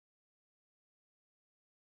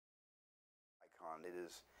It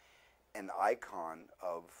is an icon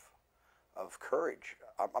of courage.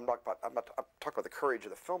 I'm talking about the courage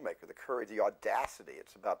of the filmmaker, the courage, the audacity.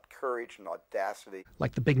 It's about courage and audacity.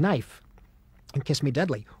 Like The Big Knife and Kiss Me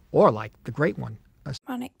Deadly, or like the great one,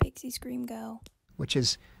 Manic Pixie Scream Girl, which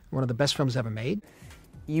is one of the best films ever made.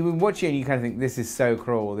 You would watch it and you kind of think, this is so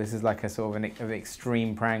cruel, this is like a sort of an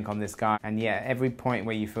extreme prank on this guy. And yeah, every point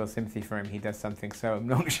where you feel sympathy for him, he does something so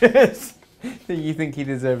obnoxious that you think he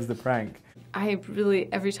deserves the prank. I really,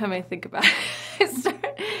 every time I think about it,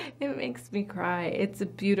 it makes me cry. It's a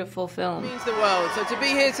beautiful film. It means the world. So to be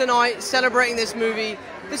here tonight, celebrating this movie,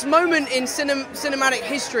 this moment in cinematic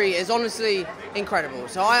history is honestly incredible.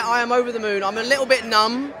 So I am over the moon. I'm a little bit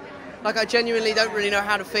numb. Like, I genuinely don't really know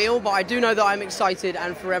how to feel, but I do know that I'm excited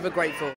and forever grateful.